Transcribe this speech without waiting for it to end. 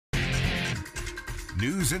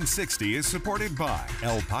News in 60 is supported by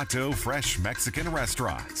El Pato Fresh Mexican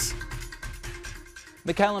Restaurants.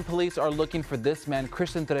 McAllen police are looking for this man.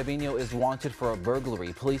 Christian Trevino is wanted for a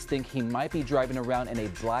burglary. Police think he might be driving around in a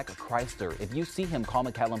black Chrysler. If you see him, call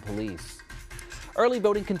McAllen police. Early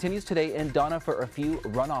voting continues today in Donna for a few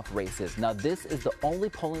runoff races. Now, this is the only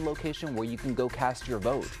polling location where you can go cast your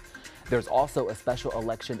vote. There's also a special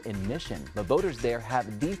election in Mission, but voters there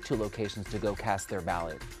have these two locations to go cast their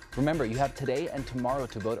ballot. Remember, you have today and tomorrow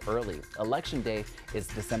to vote early. Election day is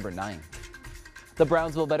December 9th. The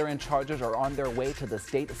Brownsville Veteran Chargers are on their way to the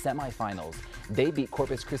state semifinals. They beat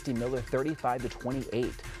Corpus Christi Miller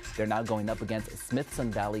 35-28. They're now going up against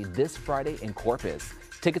Smithson Valley this Friday in Corpus.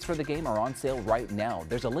 Tickets for the game are on sale right now.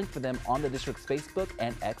 There's a link for them on the district's Facebook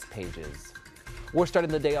and X pages. We're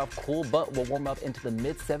starting the day off cool, but we'll warm up into the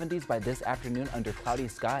mid-70s by this afternoon under cloudy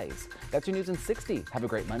skies. That's your News in 60. Have a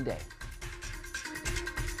great Monday.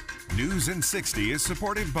 News in 60 is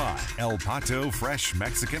supported by El Pato Fresh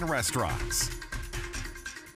Mexican Restaurants.